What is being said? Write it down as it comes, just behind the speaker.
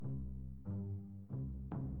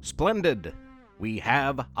Splendid. We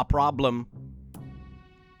have a problem.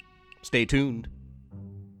 Stay tuned.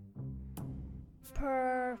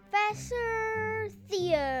 Professor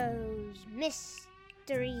Theo's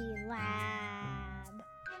Mystery Lab.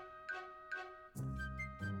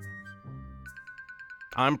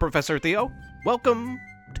 I'm Professor Theo. Welcome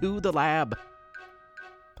to the lab.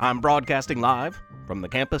 I'm broadcasting live from the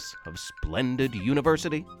campus of Splendid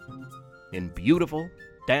University in beautiful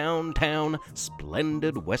downtown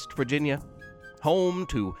Splendid, West Virginia, home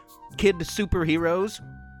to kid superheroes,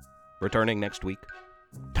 returning next week,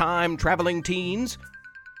 time-traveling teens,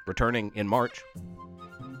 returning in March,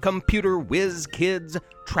 computer whiz kids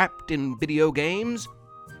trapped in video games,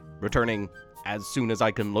 returning as soon as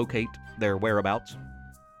I can locate their whereabouts,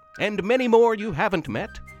 and many more you haven't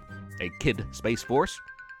met, a kid Space Force,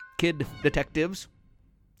 kid detectives,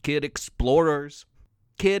 kid explorers,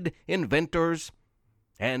 kid inventors,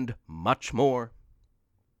 and much more.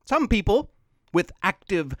 Some people with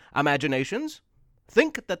active imaginations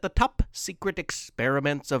think that the top secret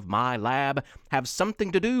experiments of my lab have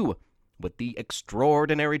something to do with the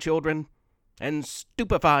extraordinary children and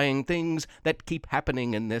stupefying things that keep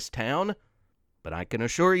happening in this town. But I can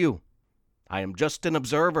assure you, I am just an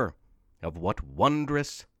observer of what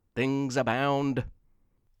wondrous things abound.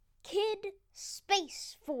 Kid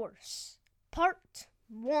Space Force, Part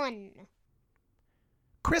 1.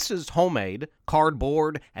 Chris's homemade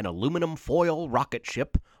cardboard and aluminum foil rocket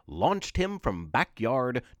ship launched him from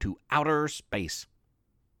backyard to outer space.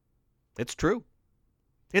 It's true.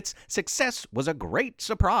 Its success was a great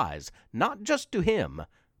surprise, not just to him,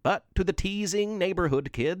 but to the teasing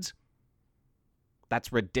neighborhood kids.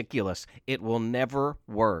 That's ridiculous. It will never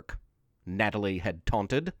work, Natalie had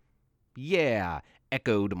taunted. Yeah,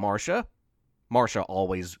 echoed Marcia. Marcia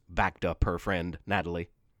always backed up her friend Natalie.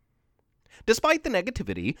 Despite the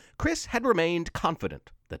negativity, Chris had remained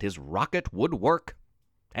confident that his rocket would work.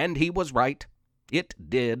 And he was right. It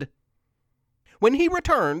did. When he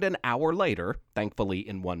returned an hour later, thankfully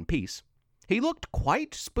in one piece, he looked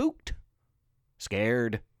quite spooked.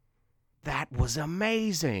 Scared. That was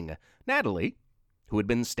amazing. Natalie, who had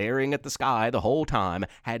been staring at the sky the whole time,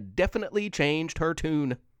 had definitely changed her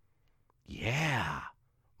tune. Yeah.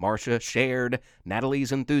 Marcia shared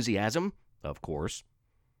Natalie's enthusiasm, of course.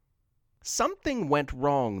 Something went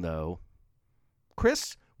wrong, though.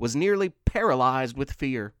 Chris was nearly paralyzed with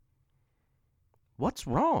fear. What's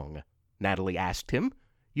wrong? Natalie asked him.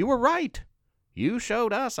 You were right. You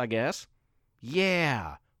showed us, I guess.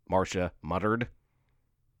 Yeah, Marcia muttered.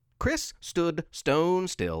 Chris stood stone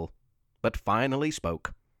still, but finally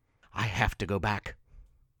spoke. I have to go back.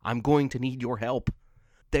 I'm going to need your help.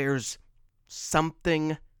 There's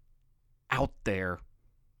something out there.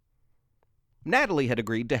 Natalie had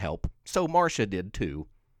agreed to help, so Marcia did too.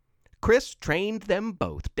 Chris trained them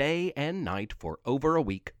both day and night for over a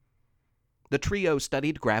week. The trio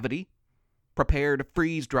studied gravity, prepared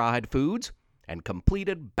freeze-dried foods, and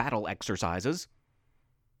completed battle exercises.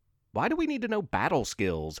 Why do we need to know battle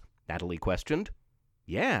skills? Natalie questioned.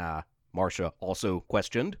 Yeah, Marcia also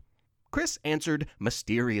questioned. Chris answered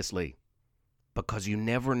mysteriously. Because you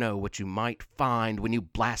never know what you might find when you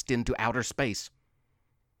blast into outer space.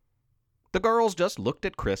 The girls just looked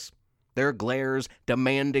at Chris, their glares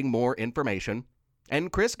demanding more information, and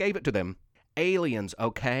Chris gave it to them. Aliens,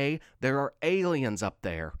 okay? There are aliens up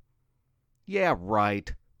there. Yeah,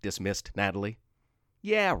 right, dismissed Natalie.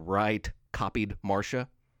 Yeah, right, copied Marcia.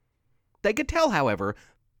 They could tell, however,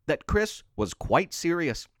 that Chris was quite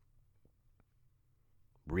serious.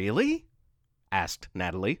 Really? Asked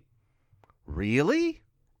Natalie. Really?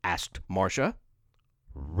 Asked Marcia.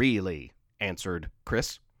 Really, answered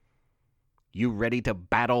Chris. You ready to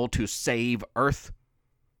battle to save Earth?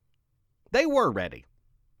 They were ready.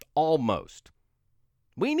 Almost.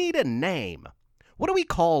 We need a name. What do we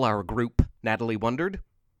call our group? Natalie wondered.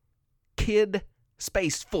 Kid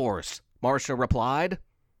Space Force, Marcia replied.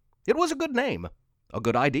 It was a good name. A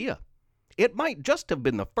good idea. It might just have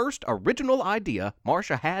been the first original idea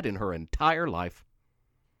Marcia had in her entire life.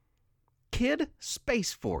 Kid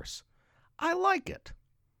Space Force. I like it.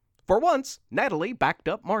 For once, Natalie backed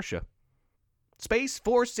up Marcia. Space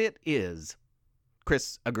Force it is,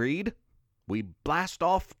 Chris agreed. We blast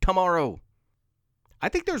off tomorrow. I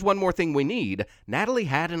think there's one more thing we need. Natalie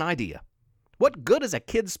had an idea. What good is a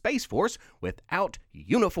kid Space Force without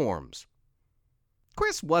uniforms?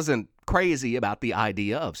 Chris wasn't crazy about the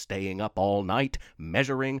idea of staying up all night,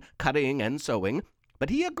 measuring, cutting, and sewing, but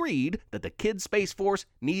he agreed that the Kid Space Force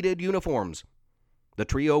needed uniforms. The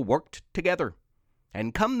trio worked together,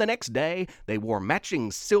 and come the next day, they wore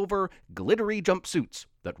matching silver, glittery jumpsuits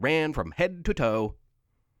that ran from head to toe.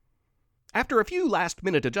 After a few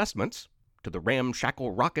last-minute adjustments to the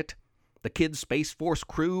ramshackle rocket, the Kid Space Force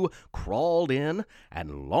crew crawled in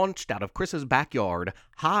and launched out of Chris's backyard,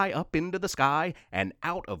 high up into the sky and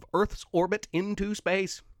out of Earth's orbit into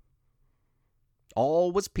space.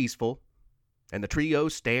 All was peaceful, and the trio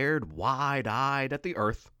stared wide-eyed at the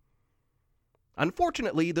Earth.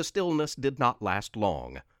 Unfortunately, the stillness did not last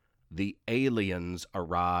long. The aliens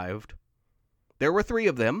arrived. There were 3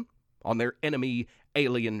 of them on their enemy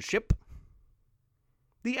alien ship.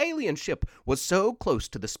 The alien ship was so close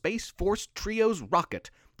to the Space Force trio's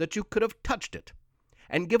rocket that you could have touched it.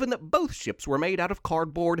 And given that both ships were made out of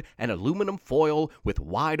cardboard and aluminum foil with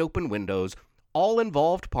wide-open windows, all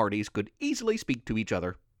involved parties could easily speak to each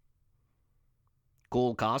other.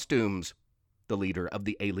 "Cool costumes," the leader of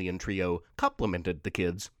the alien trio complimented the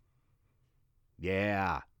kids.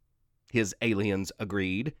 "Yeah," his aliens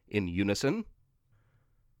agreed in unison.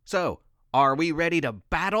 "So, are we ready to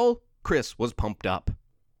battle?" Chris was pumped up.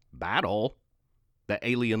 "Battle?" The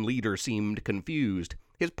alien leader seemed confused.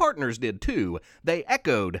 His partners did too. They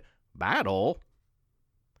echoed, "Battle?"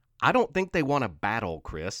 "I don't think they want to battle,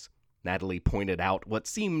 Chris," Natalie pointed out what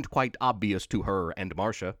seemed quite obvious to her and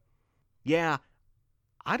Marcia. "Yeah,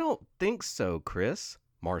 I don't think so, Chris,"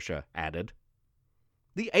 Marcia added.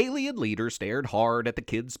 The alien leader stared hard at the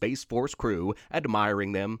Kid Space Force crew,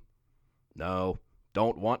 admiring them. "No,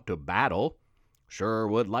 don't want to battle. Sure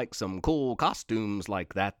would like some cool costumes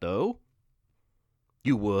like that, though."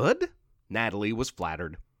 "You would?" Natalie was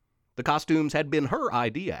flattered. The costumes had been her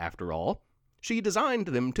idea, after all. She designed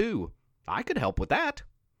them, too. I could help with that.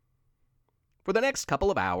 For the next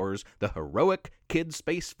couple of hours, the heroic Kid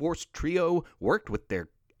Space Force trio worked with their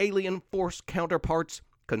alien force counterparts,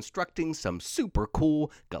 constructing some super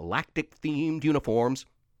cool galactic-themed uniforms.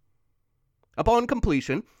 Upon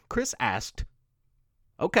completion, Chris asked,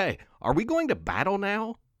 "Okay, are we going to battle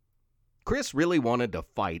now?" Chris really wanted to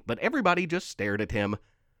fight, but everybody just stared at him.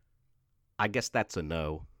 "I guess that's a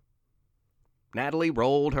no." Natalie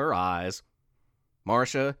rolled her eyes.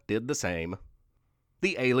 Marcia did the same.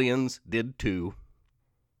 The aliens did too.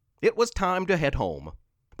 It was time to head home.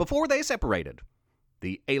 Before they separated,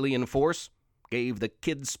 the alien force gave the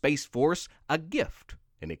Kid Space Force a gift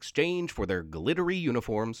in exchange for their glittery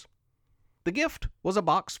uniforms. The gift was a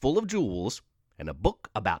box full of jewels and a book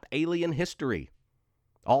about alien history.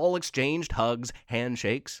 All exchanged hugs,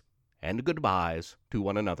 handshakes, and goodbyes to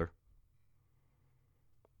one another.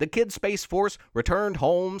 The Kid Space Force returned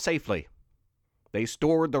home safely. They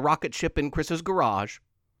stored the rocket ship in Chris's garage,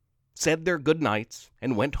 said their good nights,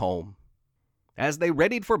 and went home. As they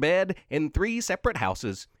readied for bed in 3 separate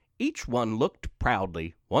houses, each one looked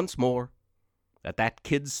proudly, once more, at that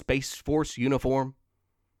Kid Space Force uniform,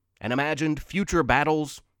 and imagined future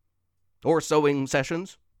battles or sewing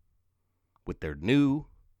sessions with their new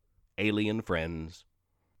alien friends.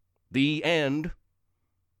 The end.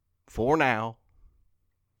 For now.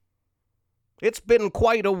 It's been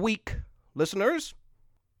quite a week, listeners.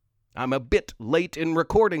 I'm a bit late in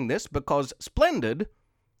recording this because Splendid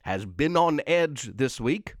has been on edge this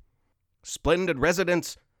week. Splendid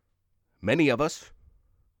residents, many of us,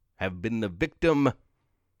 have been the victim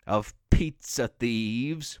of pizza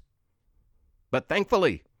thieves. But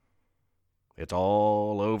thankfully, it's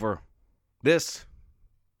all over. This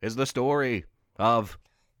is the story of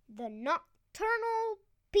the Nocturnal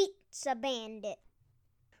Pizza Bandit.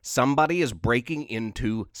 Somebody is breaking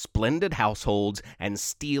into Splendid households and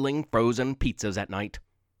stealing frozen pizzas at night.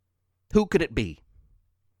 Who could it be?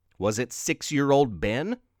 Was it 6-year-old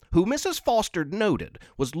Ben, who Mrs. Foster noted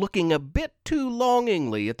was looking a bit too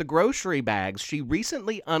longingly at the grocery bags she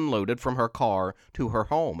recently unloaded from her car to her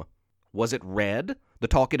home? Was it Red, the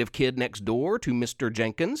talkative kid next door to Mr.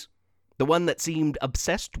 Jenkins, the one that seemed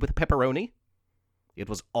obsessed with pepperoni? It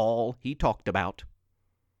was all he talked about.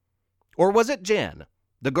 Or was it Jen,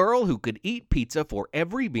 the girl who could eat pizza for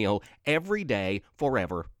every meal, every day,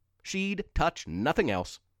 forever? She'd touch nothing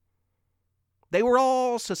else. They were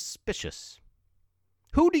all suspicious.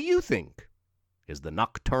 Who do you think is the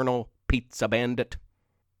Nocturnal Pizza Bandit?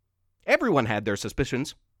 Everyone had their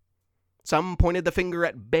suspicions. Some pointed the finger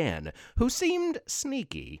at Ben, who seemed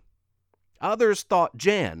sneaky. Others thought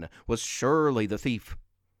Jen was surely the thief.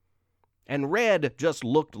 And Red just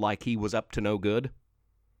looked like he was up to no good.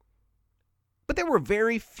 But there were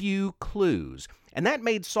very few clues, and that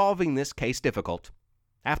made solving this case difficult.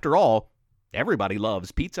 After all, everybody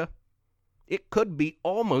loves pizza. It could be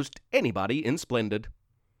almost anybody in Splendid.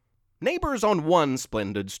 Neighbors on one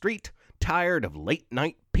Splendid street, tired of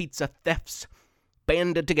late-night pizza thefts,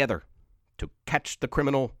 banded together to catch the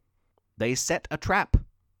criminal. They set a trap.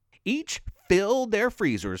 Each filled their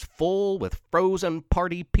freezers full with frozen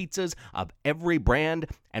party pizzas of every brand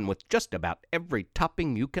and with just about every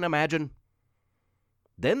topping you can imagine.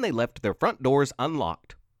 Then they left their front doors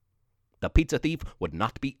unlocked. The pizza thief would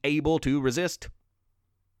not be able to resist.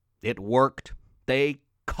 It worked. They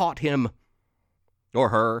caught him. Or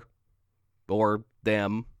her. Or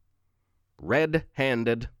them.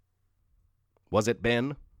 Red-handed. Was it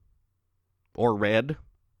Ben? Or Red?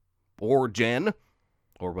 Or Jen?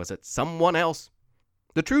 Or was it someone else?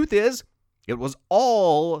 The truth is, it was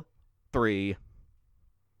all three.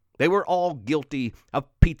 They were all guilty of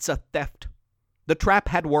pizza theft. The trap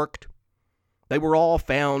had worked. They were all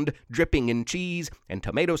found dripping in cheese and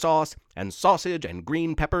tomato sauce and sausage and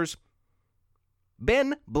green peppers.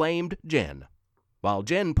 Ben blamed Jen, while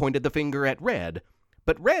Jen pointed the finger at Red,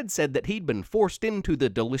 but Red said that he'd been forced into the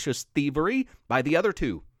delicious thievery by the other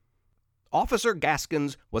two. Officer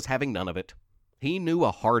Gaskins was having none of it. He knew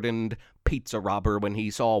a hardened pizza robber when he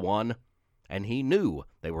saw one, and he knew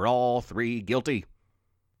they were all three guilty.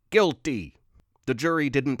 Guilty! The jury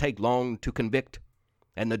didn't take long to convict,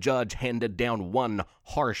 and the judge handed down one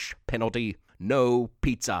harsh penalty: no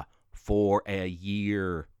pizza for a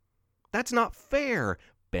year. That's not fair,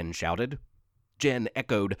 Ben shouted. Jen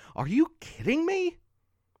echoed, "Are you kidding me?"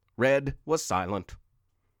 Red was silent.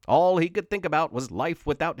 All he could think about was life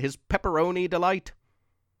without his pepperoni delight.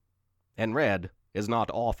 And Red is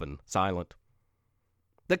not often silent.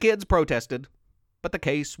 The kids protested, but the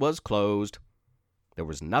case was closed. There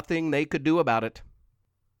was nothing they could do about it.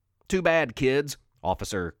 "Too bad, kids,"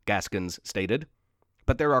 Officer Gaskins stated.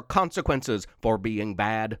 "But there are consequences for being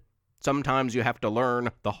bad. Sometimes you have to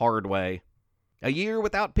learn the hard way. A year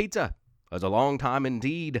without pizza is a long time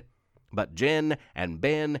indeed. But Jen and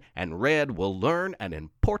Ben and Red will learn an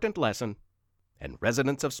important lesson. And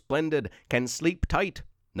residents of Splendid can sleep tight,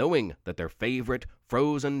 knowing that their favorite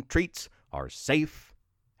frozen treats are safe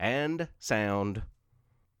and sound."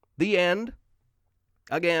 The end.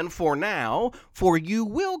 Again, for now, for you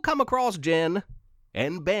will come across Jen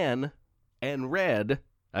and Ben and Red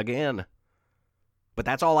again. But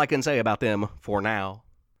that's all I can say about them for now.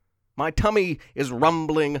 My tummy is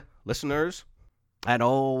rumbling, listeners, and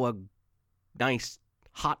a nice,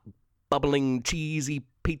 hot, bubbling, cheesy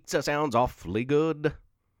pizza sounds awfully good.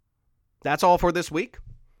 That's all for this week.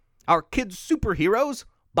 Our kids' superheroes,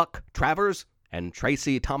 Buck Travers and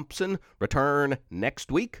Tracy Thompson, return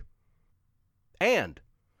next week. And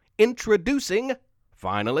introducing,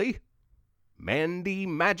 finally, Mandy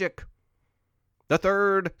Magic, the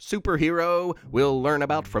third superhero we'll learn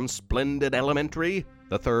about from Splendid Elementary,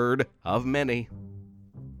 the third of many.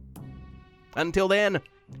 Until then,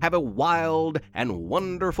 have a wild and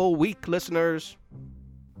wonderful week, listeners.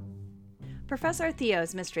 Professor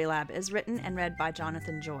Theo's Mystery Lab is written and read by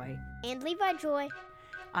Jonathan Joy. And Levi Joy.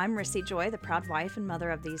 I'm Rissy Joy, the proud wife and mother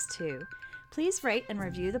of these two. Please rate and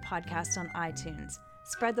review the podcast on iTunes.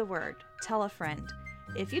 Spread the word. Tell a friend.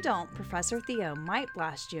 If you don't, Professor Theo might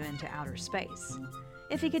blast you into outer space.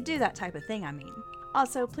 If he could do that type of thing, I mean.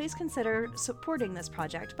 Also, please consider supporting this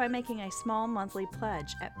project by making a small monthly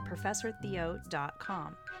pledge at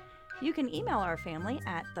ProfessorTheo.com. You can email our family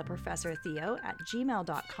at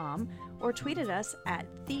theprofessortheo@gmail.com or tweet at us at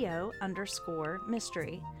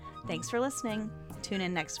Theo_mystery. Thanks for listening. Tune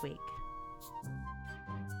in next week.